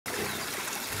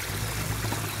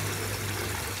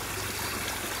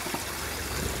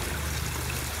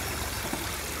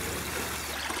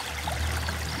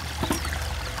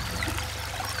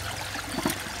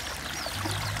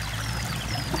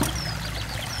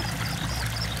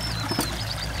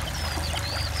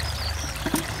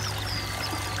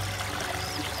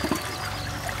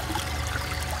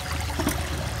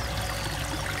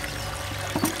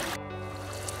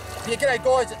G'day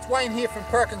guys, it's Wayne here from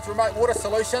Perkinz Remote Water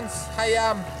Solutions. Hey,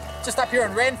 just up here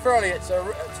in Ranfurly, it's a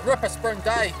ripper spring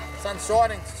day, sun's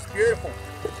shining, it's beautiful.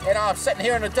 And I'm sitting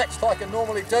here in a ditch like I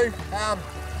normally do.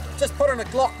 Just put in a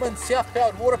Glockman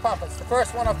self-powered water pump. It's the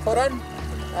first one I've put in.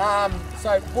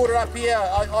 So brought it up here.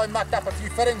 I mucked up a few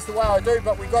fittings the way I do,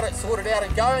 but we got it sorted out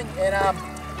and going. And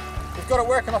we've got it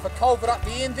working off a culvert up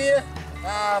the end there.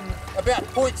 About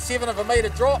 0.7 of a metre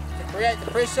drop to create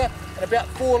the pressure, and about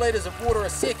 4 litres of water a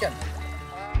second.